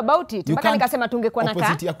can do about it. Mpaka nikasema tungekuwa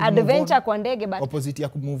na adventure kwa ndege but opposite ya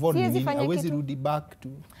kumove on ni hawezi rudi back to.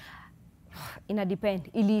 Ina depend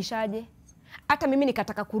iliishaje. Hata mimi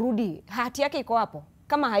nikataka kurudi hati yake iko hapo.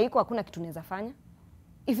 Kama haiko hakuna kitu naweza fanya.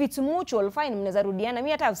 If it's mutual fine mnaweza rudiana.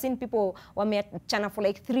 Mimi hata I've seen people wameachana for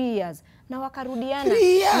like 3 years na wakarudiana. 3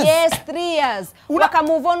 years? Yes, 3 years. Waka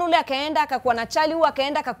move on ule akaenda akakuwa na chali huyu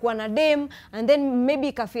akaenda akakuwa na dem and then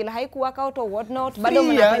maybe ka feel haiku work out or what not bado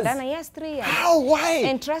mnapendana. Yes, 3 years. How? Why?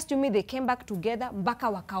 And trust you me they came back together mpaka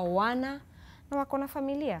wakaoana na wako na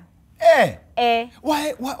familia.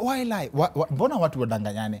 Why lie? Mbona watu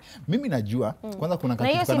wadanganyane? Mimi najua kwanza kuna na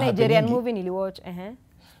hiyo si Nigerian movie niliwatch.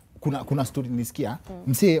 Kuna story nilisikia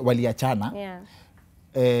msee waliachana.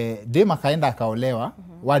 Dem akaenda akaolewa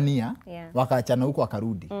 1 year wakaachana huko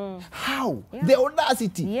akarudi. How? The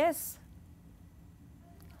audacity. Yes.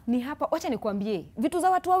 Ni hapa, wacha nikwambie, vitu za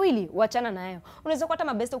watu wawili wachana nayo. Unaweza kuwa hata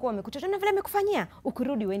mabeste huko wamekuchocha na vile amekufanyia,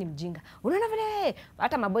 ukirudi wewe ni mjinga. Unaona vile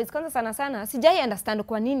hata maboys kwanza sana sijai understand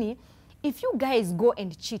kwa nini if you guys go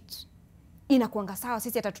and cheat inakuanga sawa,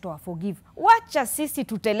 sisi hata tutawa forgive. Wacha sisi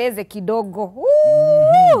tuteleze kidogo.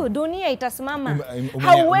 Dunia itasimama.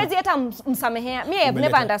 Hauwezi hata msamehea. Me, I've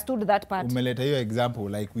never understood that part. Umeleta hiyo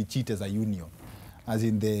example like we cheat as a union. As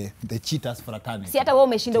in the cheaters fraternity. Si hata wewe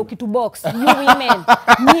umeshinda ukitubox. You women,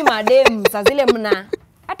 ni madem, saa zile mna.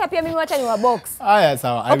 Hata pia mimi wacha ni wa box. Aya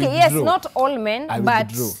sawa. Okay, yes, not all men,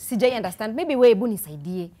 but sijai understand. Maybe wewe hebu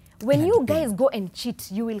nisaidie. When you guys go and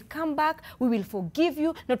cheat, you will come back, we will forgive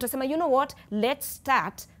you. Na tutasema, you know what, let's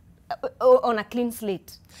start on a clean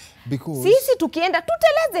slate. Because sisi tukienda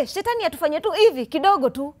tuteleze, shetani atufanye tu hivi kidogo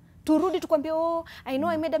tu. Turudi tukwambie, oh, I know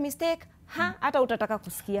I made a mistake. Hata utataka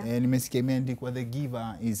kusikia. Nimesikia imeandikwa the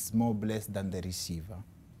giver is more blessed than the receiver.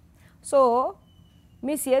 So,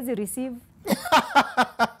 mi siwezi receive.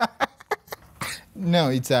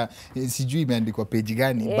 No, sijui imeandikwa page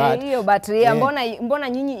gani, but hiyo mbona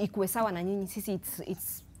nyinyi ikuwe sawa na nyinyi, sisi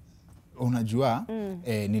it's unajua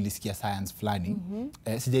nilisikia science fulani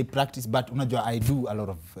sijai practice, but unajua I do a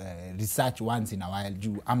lot of research once in a while.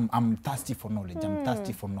 I'm thirsty for knowledge. I'm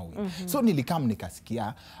thirsty for knowing. So nilikam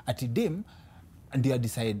nikasikia ati dem ndio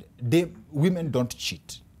decide women don't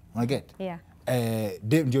cheat. Una get? Yeah.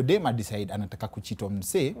 Ndio dem decide anataka kucheat on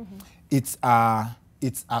say it's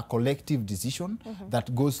a collective decision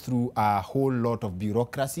that goes through a whole lot of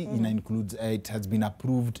bureaucracy. Includes it has been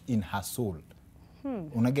approved in her soul.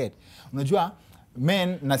 Unaget? Unajua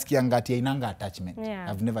men nasikia ngati inanga attachment.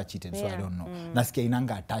 I've never cheated, so I don't know. Nasikia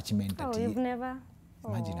inanga attachment ati. You've never?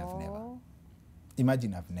 Imagine I've never.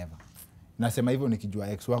 Imagine I've never. Nasema hivyo nikijua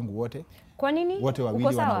ex wangu wote. Kwa nini? Wote wawili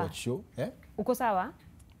wana watch show. Uko sawa?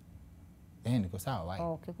 Niko sawa, why?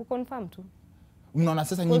 Okay, kuconfirm tu. Unaona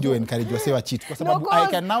sasa nyinyi ndio encourage wasewa cheat kwa sababu I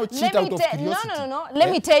can now cheat out of curiosity. No.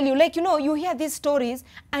 Let me tell you, like, you know, you hear these stories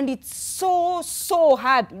and it's so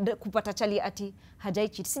hard kupata chali ati hajai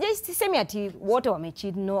cheat. Sisemi ati wote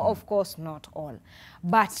wamecheat. No, of course not all.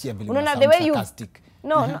 But unaona the way you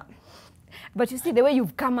No. But you see the way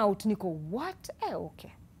you've come out, Nico, what?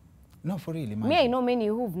 Okay. No, for real, man. Me, I know many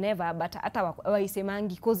who've never, but hata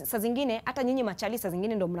waisemangi. Cause saa zingine, hata nyinyi machali saa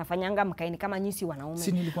zingine ndo mnafanyanga mkaini kama nyisi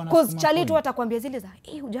wanaume. Cause chali tu atakwambia zile za,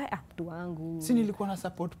 hujai mtu wangu. Si nilikuwa na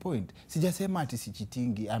support point. Sijasema ati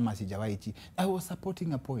sichitingi ama sijawahi cheat. I was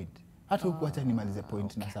supporting a point. Hata ukuacha nimalize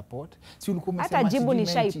point na support. Si ulikuwa umesema hata jibu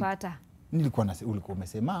nishaipata. Ulikuwa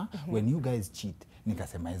umesema when you guys cheat,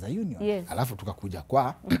 nikasema as a union. Yes. Alafu tukakuja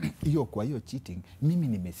kwa hiyo cheating, mimi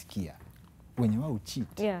nimesikia. When you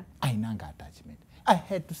cheat, ainanga attachment. I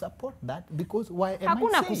had to support that because why am I saying?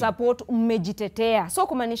 Hakuna kusupport, mmejitetea. So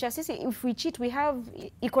kumaanisha sisi if we cheat we have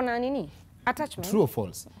iko na nini? Attachment. True or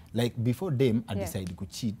false? Like before them I decide to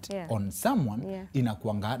cheat on someone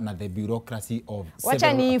inakuanga na the bureaucracy of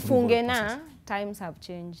wacha nifunge na times have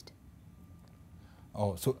changed.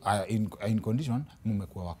 Oh, so in condition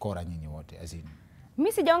mmekuwa wakora nyinyi wote as in.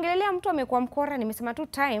 Mimi sijaongelelea mtu amekuwa mkora, nimesema tu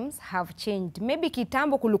times have changed. Maybe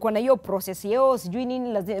kitambo kulikuwa na hiyo process yao, sijui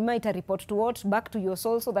nini lazima ita report to what back to your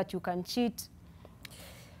soul so that you can cheat.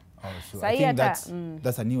 So I think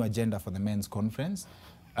that's a new agenda for the men's conference.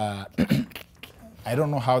 I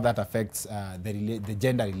don't know how that affects the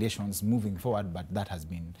gender relations moving forward, but that has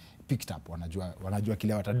been picked up. Wanajua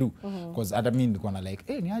kile watadu. Because hata mimi nilikuwa na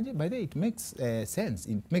like, ni aje, by the way, it makes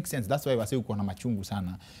sense. It makes sense. That's why wase uko na machungu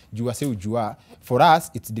sana. Wase ujua, for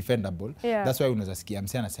us, it's defendable. That's why unaweza sikia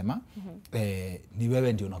msee anasema, ni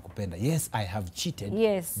wewe ndio nakupenda. Yes, I have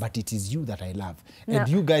cheated, but it is you that I love. And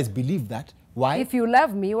you guys believe that. Why? If you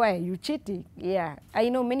love me, why are you cheating? Yeah, I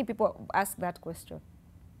know many people ask that question.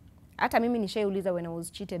 Hata mimi nishaiuliza when I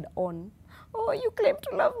was cheated on. Oh, you claim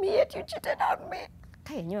to love me yet you cheated on me.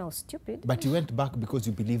 I knew I was stupid. But you went back because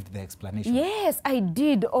you believed the explanation. Yes, I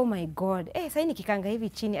did. Oh my God. Sasa nikikanga hivi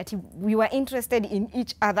chini ati we were interested in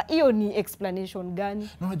each other. Hiyo ni explanation gani?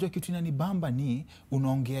 Unajua kitu inanibamba ni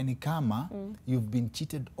unaongea ni kama you've been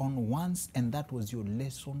cheated on once and that was your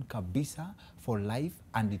lesson kabisa for life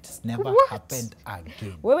and it's never happened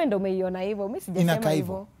again. Wewe ndo umeiona hivyo. Mimi sijasema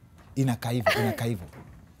hivyo. Inakaa hivyo.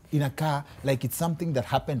 Inakaa like it's something that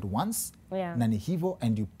happened once na ni hivyo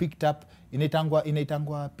and you picked up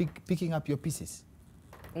inaitangwa picking up your pieces.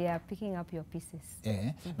 Yeah, picking up your pieces.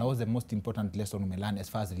 Now what's the most important lesson we learn as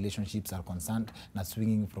far as relationships are concerned, not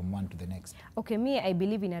swinging from one to the next? Okay, me, I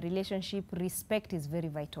believe in a relationship, respect is very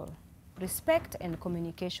vital. Respect and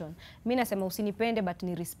communication. Mi nasema usinipende but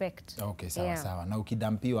ni respect. Okay, sawa sawa. Na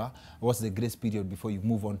ukidampiwa, what's the grace period before you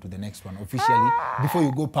move on to the next one officially, before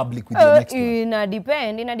you go public with the next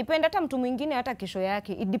one? Ina depend hata mtu mwingine hata kesho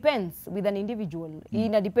yake. It depends with an individual.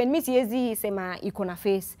 Ina depend. Mi siwezi sema iko na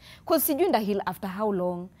face. Cause sijui nda heal after how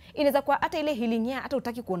long. Inaweza kuwa hata ile healing ya hata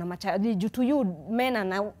utaki kuona macha to you men are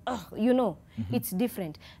now, you know, it's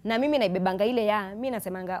different. Na mimi naibebanga ile ya, mi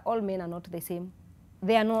nasemanga all men are not the same.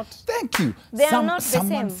 They are not. Thank you. They are not the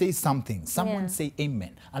someone same. say something. Someone say amen.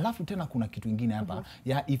 Alafu tena kuna kitu ingine hapa.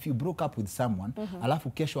 Yeah, if you broke up with someone, alafu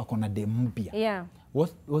kesho akona dem mpya. Yeah.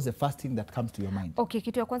 What's the first thing that comes to your mind? Okay,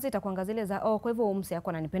 kitu ya kwanza itakuanga zile za kwa hivyo umse yako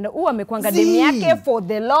ananipenda. Amekuanga demu yake for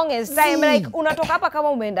the longest time. Like unatoka hapa kama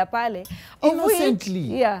umeenda pale.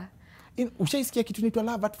 Innocently. Yeah. Ushaisikia kitu inaitwa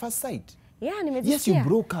love at first sight? Yeah, nimesikia. Yes, you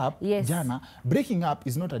broke up. Yes. Jana, breaking up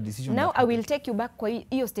is not a decision. Now I will take you back kwa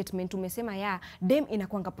hiyo statement umesema dem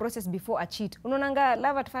inakuanga process before a cheat. Unaonanga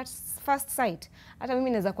love at first sight. Hata mimi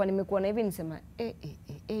naweza kuwa nimekuwa na hivi nisema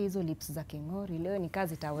hizo lips za Kingori leo ni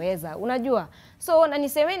kazi taweza. Unajua? So na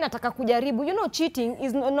niseme nataka kujaribu. You know, cheating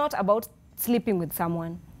is not about sleeping with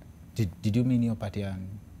someone. Did you mean your party?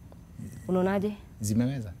 Unaonaje?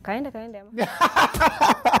 Zimeweza? Kaenda.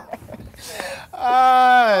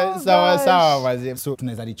 Sawa wazee. So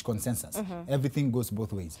tunaweza reach consensus. Everything goes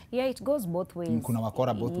both ways. Yeah, it goes both ways. Kuna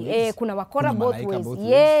wakora both ways. Kuna wakora both ways. Both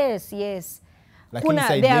yes.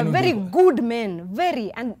 Lakini They are very good men,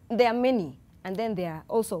 very, and there are many. And then there are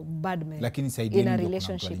also bad men. Lakini saidi in a ndio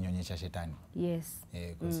relationship. kuna alinyonyesha shetani. Yes.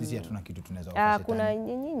 Kwa sisi hatuna kitu tunaweza offer shetani. Kuna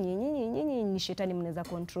nyinyi ni shetani mnaweza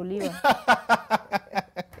kontroliwa.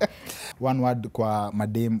 One word kwa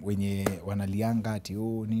madem wenye wanalianga ati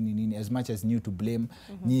nini as much as you to blame,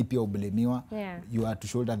 nyinyi pia ublemiwa. Yeah. You are to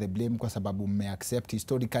shoulder the blame kwa sababu mme accept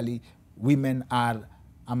historically women are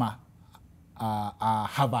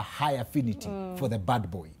have a high affinity for the bad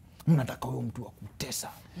boy. Unataka huyo mtu wa kutesa,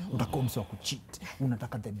 unataka mtu wa kucheat,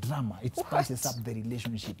 unataka the drama, it spices up the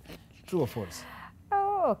relationship. True or false?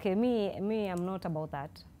 Okay, me I'm not about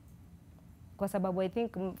that. Kwa sababu I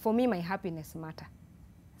think for me my happiness matter.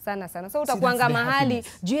 Sana. So utakuanga mahali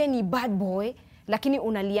jue ni bad boy lakini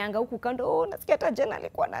unalianga huku kando nasikia hata jana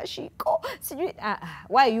alikuwa na shiko. Sijui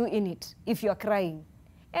why are you in it if you are crying?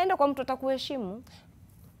 Enda kwa mtu atakuheshimu.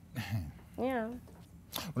 Yeah.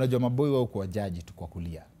 Unajua maboy wao kwa judge tu kwa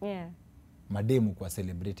kulia. Yeah. Mademu kwa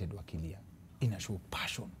celebrated wakilia. Ina show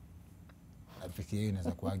passion. Nafikiri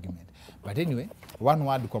inaweza kuwa argument. But anyway, one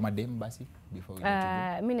word kwa mademu basi before we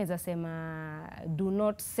go. Mimi naweza sema do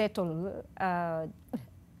not settle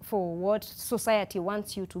for what society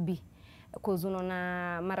wants you to be. Because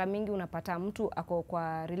unaona mara mingi unapata mtu ako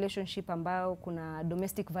kwa relationship ambao kuna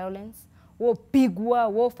domestic violence, wopigwa,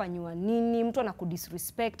 wofanywa nini, mtu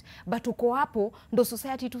anakudisrespect, but uko hapo ndo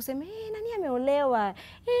society tuseme nani ameolewa,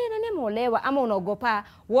 nani ameolewa, ama unaogopa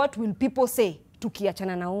what will people say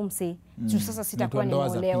tukiachana na umse sasa sitakuwa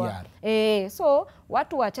nimeolewa. So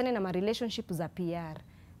watu waachane na ma relationship za PR.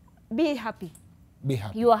 Be happy. Be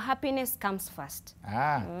happy. Your happiness comes first.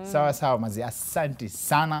 Sawa mazi, asante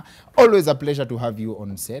sana. Always a pleasure to have you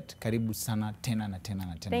on set. Karibu sana tena.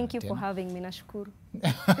 Thank you for having me, nashukuru.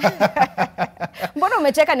 Mbona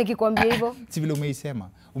umecheka nikikwambia hivyo? Si vile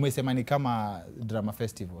umeisema ni kama drama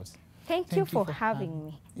festivals. Thank you for having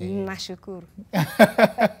me. Nashukuru.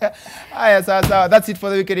 Aya, sawa. That's it for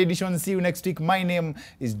the weekend edition. See you next week. My name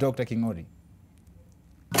is Dr. Kingori.